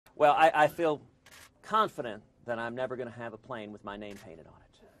Well, I feel confident that I'm never going to have a plane with my name painted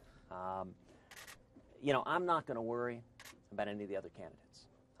on it. You know, I'm not going to worry about any of the other candidates.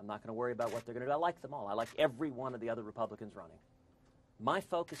 I'm not going to worry about what they're going to do. I like them all. I like every one of the other Republicans running. My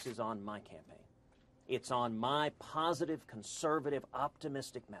focus is on my campaign. It's on my positive, conservative,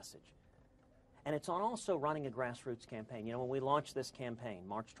 optimistic message. And it's on also running a grassroots campaign. You know, when we launched this campaign,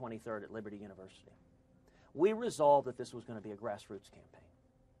 March 23rd at Liberty University, we resolved that this was going to be a grassroots campaign,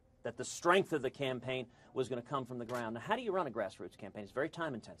 that the strength of the campaign was going to come from the ground. Now, how do you run a grassroots campaign? It's very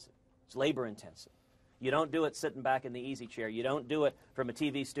time-intensive. It's labor-intensive. You don't do it sitting back in the easy chair. You don't do it from a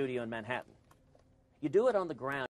TV studio in Manhattan. You do it on the ground.